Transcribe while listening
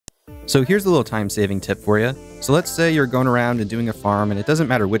So here's a little time-saving tip for you. So let's say you're going around and doing a farm, and it doesn't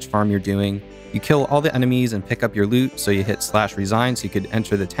matter which farm you're doing. You kill all the enemies and pick up your loot, so you hit /resign so you could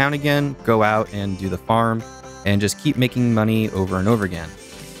enter the town again, go out and do the farm, and just keep making money over and over again.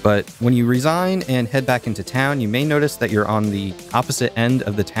 But when you resign and head back into town, you may notice that you're on the opposite end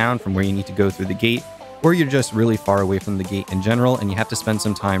of the town from where you need to go through the gate, or you're just really far away from the gate in general and you have to spend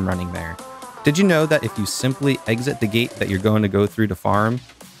some time running there. Did you know that if you simply exit the gate that you're going to go through to farm,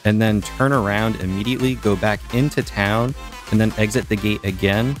 and then turn around immediately, go back into town, and then exit the gate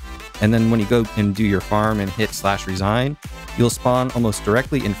again, and then when you go and do your farm and hit /resign, you'll spawn almost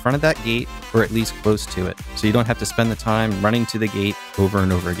directly in front of that gate, or at least close to it, so you don't have to spend the time running to the gate over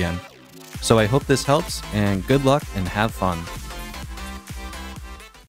and over again. So I hope this helps, and good luck and have fun.